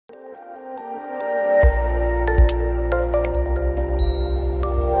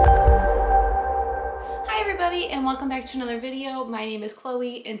everybody and welcome back to another video. My name is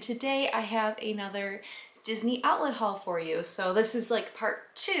Chloe and today I have another Disney outlet haul for you. So this is like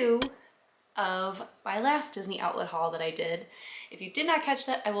part 2 of my last Disney outlet haul that I did. If you did not catch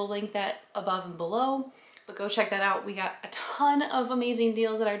that, I will link that above and below, but go check that out. We got a ton of amazing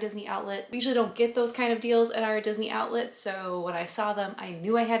deals at our Disney outlet. We usually don't get those kind of deals at our Disney outlet, so when I saw them, I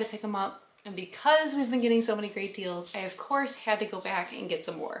knew I had to pick them up. And because we've been getting so many great deals, I of course had to go back and get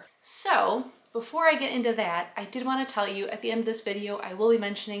some more. So before I get into that, I did want to tell you at the end of this video, I will be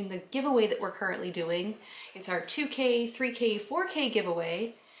mentioning the giveaway that we're currently doing. It's our 2K, 3K, 4K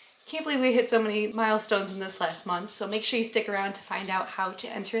giveaway. Can't believe we hit so many milestones in this last month, so make sure you stick around to find out how to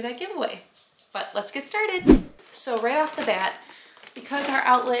enter that giveaway. But let's get started. So right off the bat, because our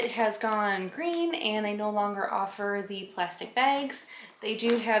outlet has gone green and they no longer offer the plastic bags, they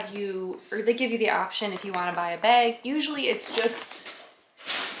do have you, or they give you the option if you want to buy a bag. Usually it's just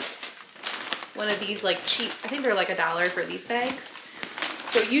one of these like cheap, I think they're like $1 for these bags.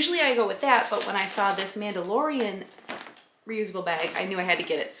 So usually I go with that, but when I saw this Mandalorian reusable bag, I knew I had to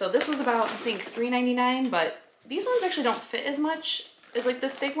get it. So this was about, I think, $3.99, but these ones actually don't fit as much as like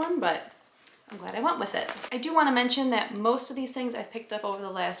this big one, but I'm glad I went with it. I do want to mention that most of these things I've picked up over the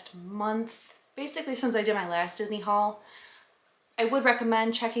last month, basically since I did my last Disney haul. I would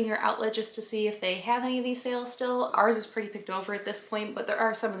recommend checking your outlet just to see if they have any of these sales still. Ours is pretty picked over at this point, but there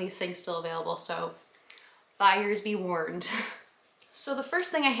are some of these things still available, so buyers be warned. So the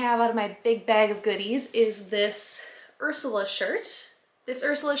first thing I have out of my big bag of goodies is this Ursula shirt. This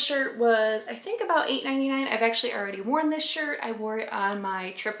Ursula shirt was, I think, about $8.99. I've actually already worn this shirt. I wore it on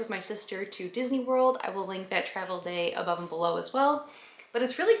my trip with my sister to Disney World. I will link that travel day above and below as well. But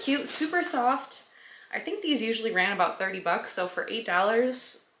it's really cute, super soft. I think these usually ran about 30 bucks, so for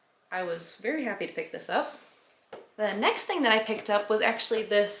 $8, I was very happy to pick this up. The next thing that I picked up was actually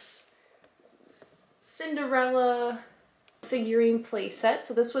this Cinderella figurine play set.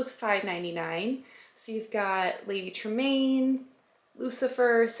 So this was $5.99. So you've got Lady Tremaine,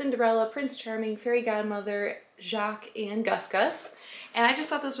 Lucifer, Cinderella, Prince Charming, Fairy Godmother, Jacques, and Gus Gus. And I just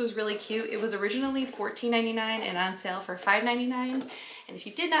thought this was really cute. It was originally $14.99 and on sale for $5.99. And if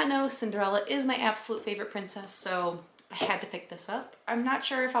you did not know, Cinderella is my absolute favorite princess, so I had to pick this up. I'm not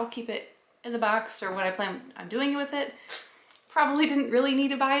sure if I'll keep it in the box or what I plan on doing with it. Probably didn't really need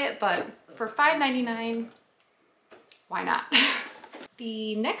to buy it, but for $5.99, why not?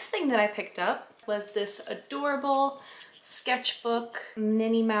 The next thing that I picked up was this adorable sketchbook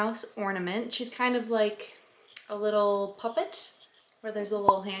Minnie Mouse ornament. She's kind of like a little puppet where there's a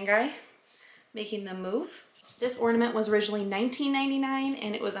little hand guy making them move. This ornament was originally $19.99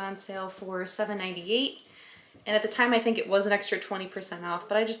 and it was on sale for $7.98. And at the time I think it was an extra 20% off,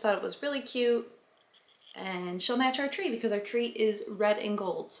 but I just thought it was really cute. And she'll match our tree because our tree is red and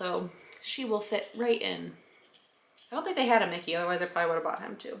gold, so she will fit right in. I don't think they had a Mickey, otherwise I probably would have bought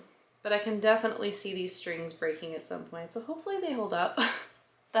him too. But I can definitely see these strings breaking at some point, so hopefully they hold up.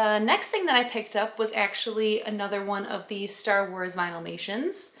 The next thing that I picked up was actually another one of these Star Wars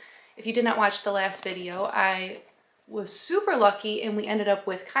Vinylmations. If you did not watch the last video, I was super lucky and we ended up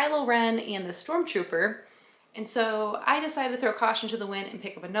with Kylo Ren and the Stormtrooper. And so I decided to throw caution to the wind and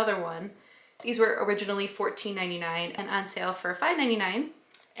pick up another one. These were originally $14.99 and on sale for $5.99.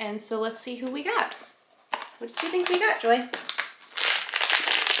 And so let's see who we got. What do you think we got, Joy?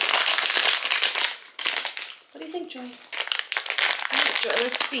 What do you think, Joy?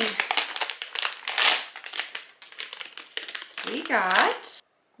 Let's see. We got,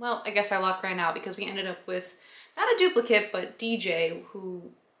 well, I guess our luck ran out because we ended up with not a duplicate, but DJ,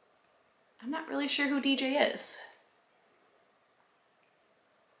 who I'm not really sure who DJ is.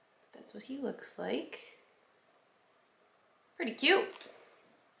 That's what he looks like. Pretty cute.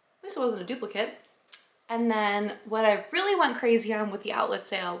 At least it wasn't a duplicate. And then what I really went crazy on with the outlet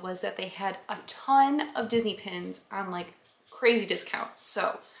sale was that they had a ton of Disney pins on like crazy discounts.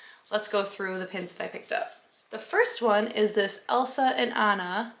 So let's go through the pins that I picked up. The first one is this Elsa and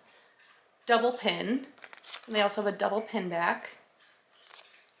Anna double pin. And they also have a double pin back.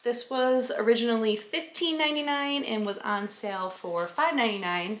 This was originally $15.99 and was on sale for $5.99.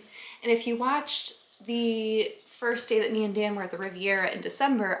 And if you watched the first day that me and Dan were at the Riviera in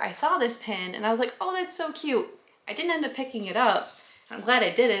December, I saw this pin and I was like, oh, that's so cute. I didn't end up picking it up. I'm glad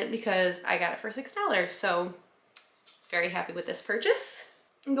I didn't because I got it for $6. So very happy with this purchase.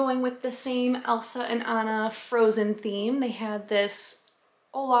 I'm going with the same Elsa and Anna Frozen theme. They had this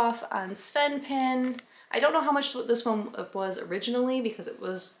Olaf on Sven pin. I don't know how much this one was originally because it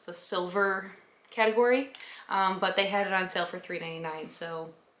was the silver category, but they had it on sale for $3.99. So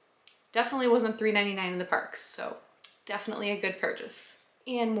definitely wasn't $3.99 in the parks, so definitely a good purchase.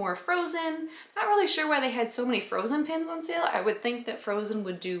 And more Frozen. Not really sure why they had so many Frozen pins on sale. I would think that Frozen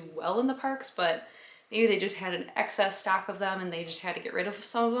would do well in the parks, but maybe they just had an excess stock of them and they just had to get rid of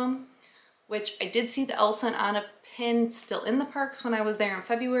some of them. Which I did see the Elsa and Anna pin still in the parks when I was there in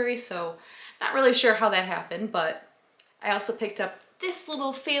February, so not really sure how that happened, but I also picked up this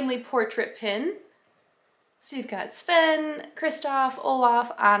little family portrait pin. So you've got Sven, Kristoff,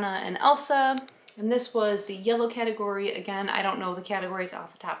 Olaf, Anna, and Elsa. And this was the yellow category. Again, I don't know the categories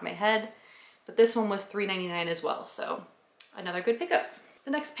off the top of my head, but this one was $3.99 as well, so another good pickup.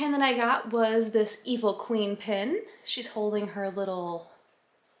 The next pin that I got was this Evil Queen pin. She's holding her little,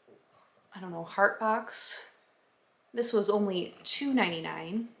 I don't know, heart box. This was only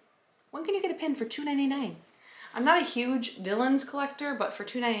 $2.99. When can you get a pin for $2.99? I'm not a huge villains collector, but for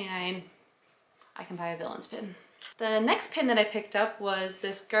 $2.99, I can buy a villains pin. The next pin that I picked up was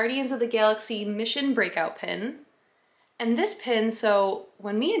this Guardians of the Galaxy Mission Breakout pin. And this pin, so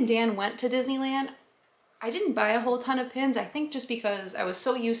when me and Dan went to Disneyland, I didn't buy a whole ton of pins. I think just because I was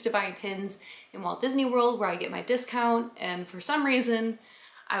so used to buying pins in Walt Disney World where I get my discount, and for some reason,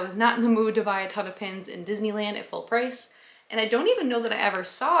 I was not in the mood to buy a ton of pins in Disneyland at full price. And I don't even know that I ever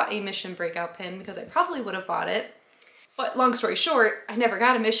saw a Mission Breakout pin because I probably would have bought it. But long story short, I never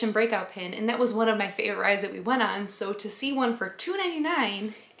got a Mission Breakout pin, and that was one of my favorite rides that we went on. So to see one for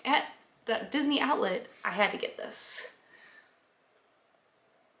 $2.99 at the Disney outlet, I had to get this.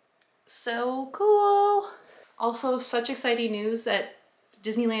 So cool. Also, such exciting news that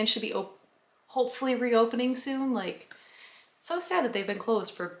Disneyland should be hopefully reopening soon. Like, so sad that they've been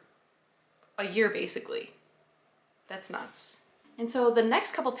closed for a year basically. That's nuts. And so the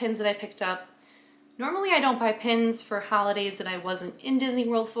next couple pins that I picked up, normally I don't buy pins for holidays that I wasn't in Disney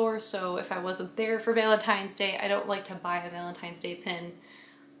World for, so if I wasn't there for Valentine's Day, I don't like to buy a Valentine's Day pin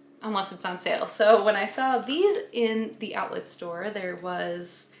unless it's on sale. So when I saw these in the outlet store, there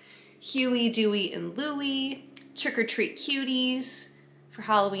was Huey, Dewey, and Louie, Trick or Treat Cuties for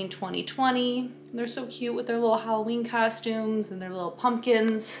Halloween 2020. They're so cute with their little Halloween costumes and their little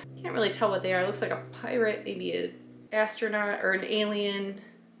pumpkins. Can't really tell what they are. It looks like a pirate, maybe an astronaut or an alien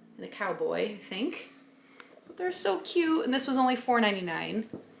and a cowboy, I think. But they're so cute, and this was only $4.99.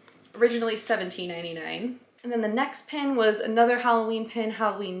 Originally $17.99. And then the next pin was another Halloween pin,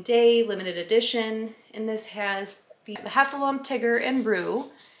 Halloween Day, limited edition. And this has the Heffalump, Tigger, and Roo.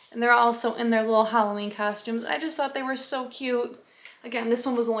 And they're also in their little Halloween costumes. I just thought they were so cute. Again, this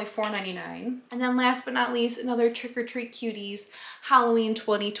one was only $4.99. And then last but not least, another Trick or Treat Cuties Halloween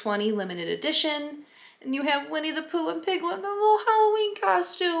 2020 limited edition. And you have Winnie the Pooh and Piglet in their little Halloween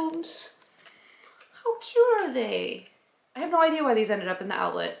costumes. How cute are they? I have no idea why these ended up in the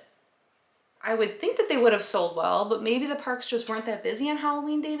outlet. I would think that they would have sold well, but maybe the parks just weren't that busy on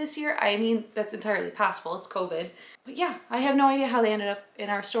Halloween Day this year. I mean, that's entirely possible. It's COVID. But yeah, I have no idea how they ended up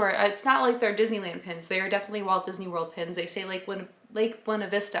in our store. It's not like they're Disneyland pins. They are definitely Walt Disney World pins. They say Lake Buena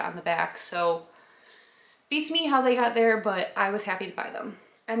Vista on the back, so beats me how they got there, but I was happy to buy them.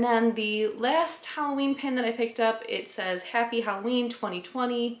 And then the last Halloween pin that I picked up, it says Happy Halloween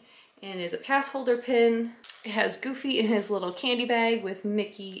 2020 and is a pass holder pin. It has Goofy in his little candy bag with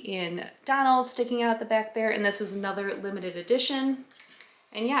Mickey and Donald sticking out the back there, and this is another limited edition.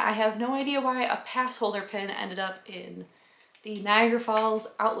 And yeah, I have no idea why a pass holder pin ended up in the Niagara Falls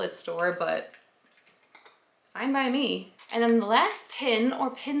outlet store, but fine by me. And then the last pin or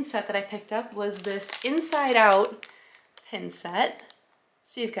pin set that I picked up was this Inside Out pin set.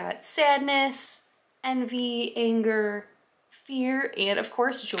 So you've got sadness, envy, anger, fear, and of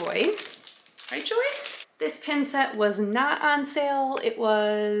course joy. Right, Joy? This pin set was not on sale. It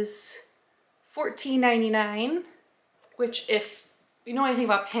was $14.99, which if you know anything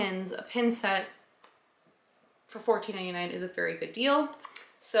about pins, a pin set for $14.99 is a very good deal.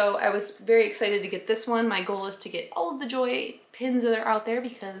 So I was very excited to get this one. My goal is to get all of the Joy pins that are out there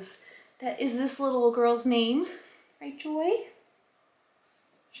because that is this little girl's name. Right, Joy?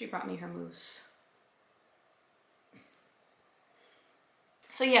 She brought me her moose.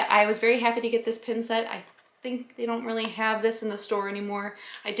 So yeah, I was very happy to get this pin set. I think they don't really have this in the store anymore.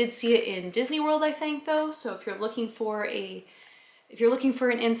 I did see it in Disney World, I think, though. So if you're looking for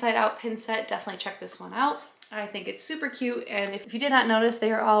an Inside Out pin set, definitely check this one out. I think it's super cute, and if you did not notice,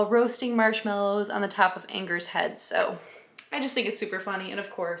 they are all roasting marshmallows on the top of Anger's head. So I just think it's super funny, and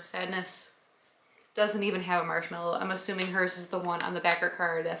of course, Sadness doesn't even have a marshmallow. I'm assuming hers is the one on the backer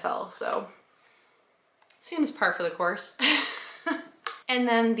card that fell, so seems par for the course. And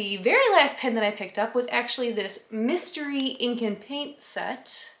then the very last pin that I picked up was actually this mystery ink and paint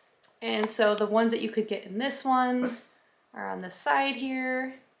set. And so the ones that you could get in this one are on the side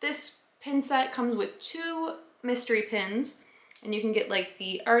here. This pin set comes with 2 mystery pins, And you can get like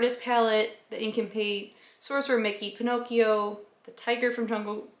the artist palette, the ink and paint, Sorcerer Mickey, Pinocchio, the Tiger from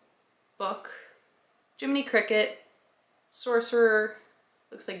Jungle Book, Jiminy Cricket, Sorcerer,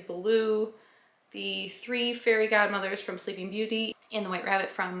 looks like Baloo, the 3 fairy godmothers from Sleeping Beauty, and the White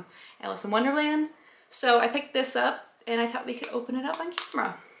Rabbit from Alice in Wonderland. So I picked this up and I thought we could open it up on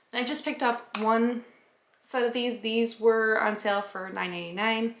camera. And I just picked up one set of these. These were on sale for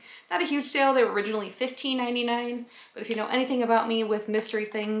 $9.99. Not a huge sale, they were originally $15.99, but if you know anything about me with mystery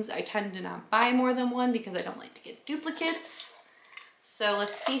things, I tend to not buy more than one because I don't like to get duplicates. So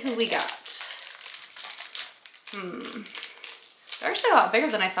let's see who we got. They're actually a lot bigger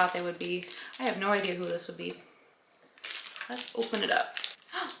than I thought they would be. I have no idea who this would be. Let's open it up.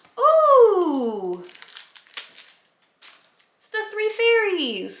 Ooh! It's the 3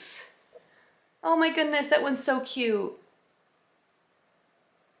 fairies! Oh my goodness, that one's so cute.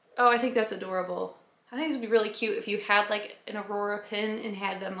 Oh, I think that's adorable. I think it would be really cute if you had like an Aurora pin and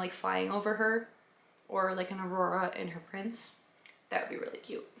had them like flying over her, or like an Aurora and her prince. That would be really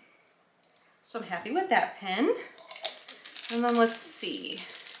cute. So I'm happy with that pin. And then let's see.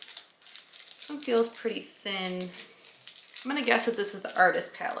 This one feels pretty thin. I'm gonna guess that this is the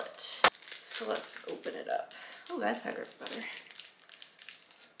artist palette. So let's open it up. Oh, that's better.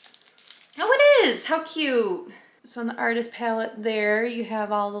 Oh, it is! How cute! So on the artist palette there, you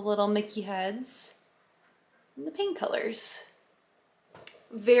have all the little Mickey heads and the paint colors.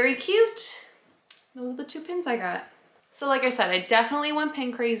 Very cute. Those are the 2 pins I got. So like I said, I definitely went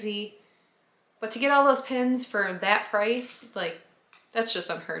pin crazy, but to get all those pins for that price, like, that's just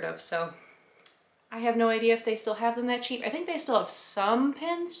unheard of. So I have no idea if they still have them that cheap. I think they still have some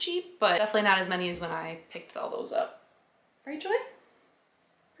pins cheap, but definitely not as many as when I picked all those up. Right, Joy?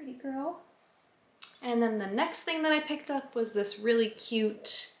 Pretty girl. And then the next thing that I picked up was this really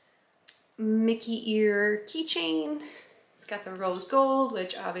cute Mickey ear keychain. It's got the rose gold,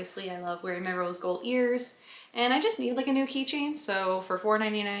 which obviously I love wearing my rose gold ears. And I just need like a new keychain, so for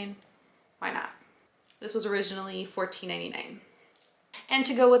 $4.99, why not? This was originally $14.99. And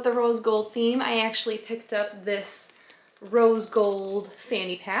to go with the rose gold theme, I actually picked up this rose gold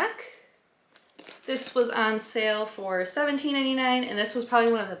fanny pack. This was on sale for $17.99, and this was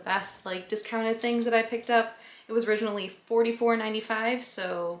probably one of the best like discounted things that I picked up. It was originally $44.95,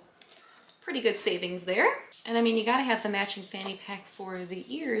 so pretty good savings there. And I mean, you gotta have the matching fanny pack for the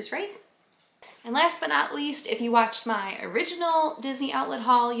ears, right? And last but not least, if you watched my original Disney outlet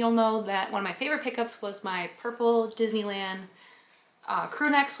haul, you'll know that one of my favorite pickups was my purple Disneyland crew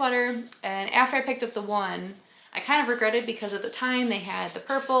neck sweater. And after I picked up the one, I kind of regretted because at the time they had the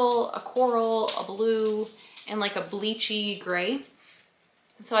purple, a coral, a blue, and like a bleachy gray.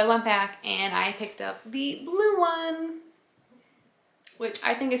 And so I went back and I picked up the blue one, which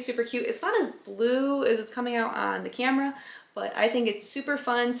I think is super cute. It's not as blue as it's coming out on the camera, but I think it's super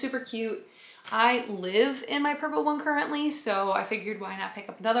fun, super cute. I live in my purple one currently, so I figured why not pick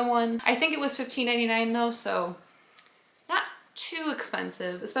up another one. I think it was $15.99 though, so not too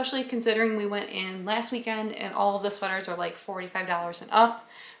expensive, especially considering we went in last weekend and all of the sweaters are like $45 and up.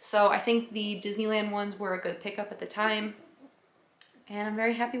 So I think the Disneyland ones were a good pickup at the time, and I'm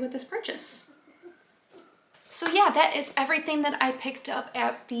very happy with this purchase. So yeah, that is everything that I picked up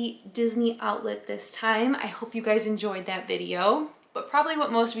at the Disney outlet this time. I hope you guys enjoyed that video. But probably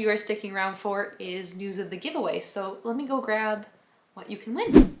what most of you are sticking around for is news of the giveaway. So let me go grab what you can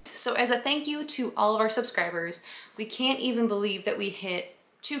win. So as a thank you to all of our subscribers, we can't even believe that we hit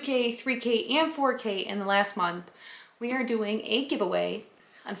 2K, 3K, and 4K in the last month. We are doing a giveaway.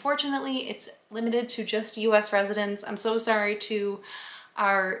 Unfortunately, it's limited to just US residents. I'm so sorry to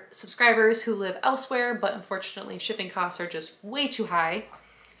our subscribers who live elsewhere, but unfortunately shipping costs are just way too high.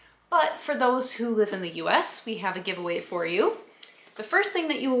 But for those who live in the US, we have a giveaway for you. The first thing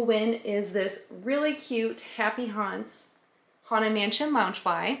that you will win is this really cute Happy Haunts Haunted Mansion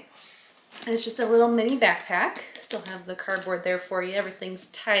Loungefly. And it's just a little mini backpack. Still have the cardboard there for you. Everything's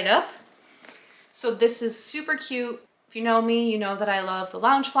tied up. So this is super cute. If you know me, you know that I love the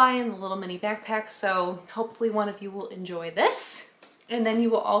Loungefly and the little mini backpack. So hopefully one of you will enjoy this. And then you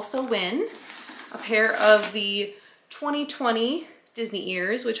will also win a pair of the 2020 Disney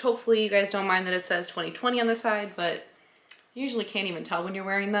ears, which hopefully you guys don't mind that it says 2020 on the side, but you usually can't even tell when you're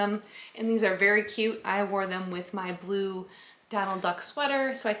wearing them. And these are very cute. I wore them with my blue Donald Duck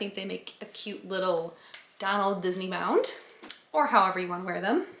sweater, so I think they make a cute little Donald Disney bound, or however you want to wear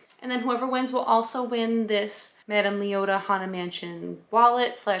them. And then whoever wins will also win this Madame Leota Haunted Mansion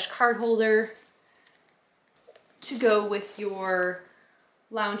wallet / card holder to go with your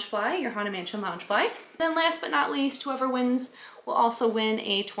Loungefly, your Haunted Mansion Loungefly. Then last but not least, whoever wins will also win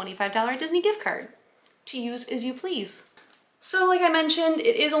a $25 Disney gift card to use as you please. So like I mentioned,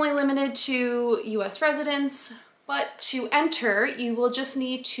 it is only limited to US residents, but to enter, you will just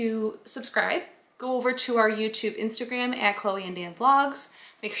need to subscribe. Go over to our YouTube, Instagram at Chloe and Dan Vlogs.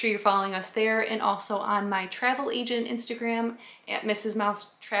 Make sure you're following us there, and also on my travel agent Instagram at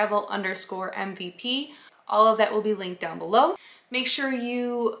MrsMouseTravel_MVP. All of that will be linked down below. Make sure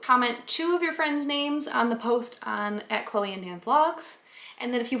you comment 2 of your friends' names on the post on at Chloe and Dan Vlogs.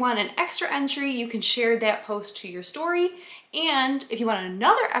 And then if you want an extra entry, you can share that post to your story. And if you want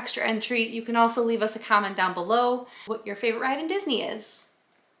another extra entry, you can also leave us a comment down below what your favorite ride in Disney is.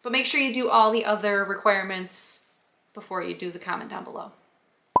 But make sure you do all the other requirements before you do the comment down below.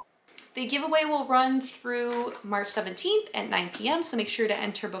 The giveaway will run through March 17th at 9 p.m. So make sure to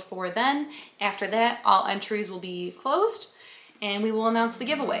enter before then. After that, all entries will be closed and we will announce the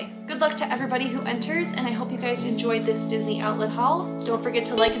giveaway. Good luck to everybody who enters, and I hope you guys enjoyed this Disney outlet haul. Don't forget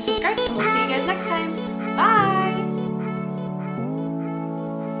to like and subscribe, and we'll see you guys next time. Bye!